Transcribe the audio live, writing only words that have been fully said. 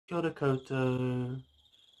Kia ora koutou,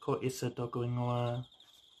 ko essa toko ingoa.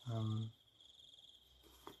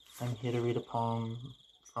 I'm here to read a poem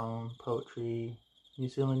from Poetry New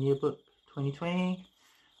Zealand Yearbook 2020.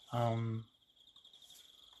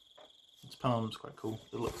 This poem's quite cool.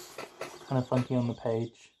 It looks kind of funky on the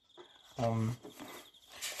page.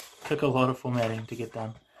 Took a lot of formatting to get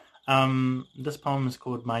done. This poem is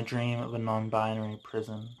called My Dream of a Non-Binary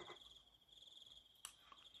Prison.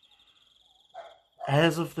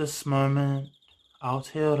 As of this moment,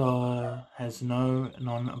 Aotearoa has no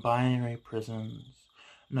non-binary prisons,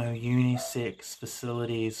 no unisex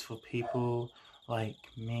facilities for people like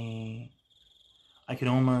me. I can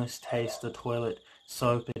almost taste the toilet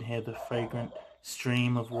soap and hear the fragrant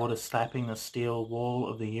stream of water slapping the steel wall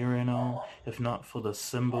of the urinal, if not for the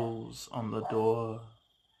symbols on the door.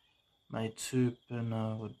 My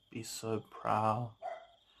tupuna would be so proud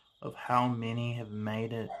of how many have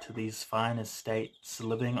made it to these fine estates,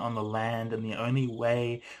 living on the land in the only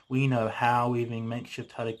way we know how, weaving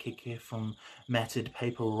makeshift harakeke from matted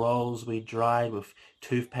paper rolls we dried with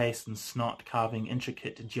toothpaste and snot, carving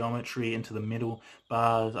intricate geometry into the middle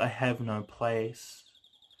bars. I have no place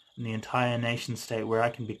in the entire nation state where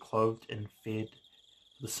I can be clothed and fed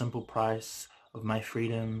for the simple price of my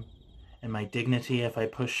freedom and my dignity. If I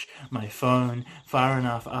push my phone far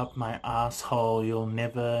enough up my asshole, you'll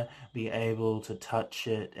never be able to touch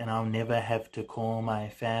it, and I'll never have to call my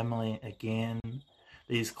family again.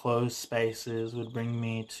 These closed spaces would bring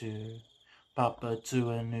me to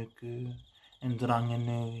Papatuanuku and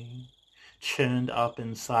Ranganui, churned up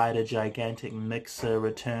inside a gigantic mixer,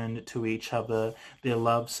 returned to each other, their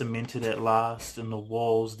love cemented at last in the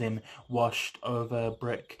walls, then washed over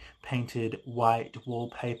brick, painted white,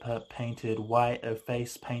 wallpaper painted white, a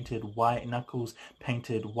face painted white, knuckles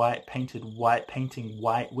painted white, painting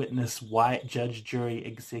white, witness white, judge, jury,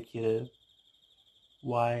 executive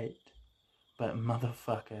white. But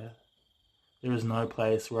motherfucker, there is no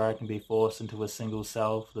place where I can be forced into a single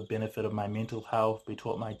cell for the benefit of my mental health, be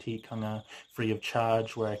taught my tikanga free of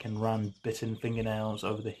charge, where I can run bitten fingernails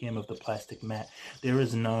over the hem of the plastic mat. There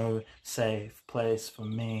is no safe place for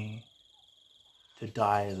me to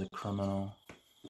die as a criminal.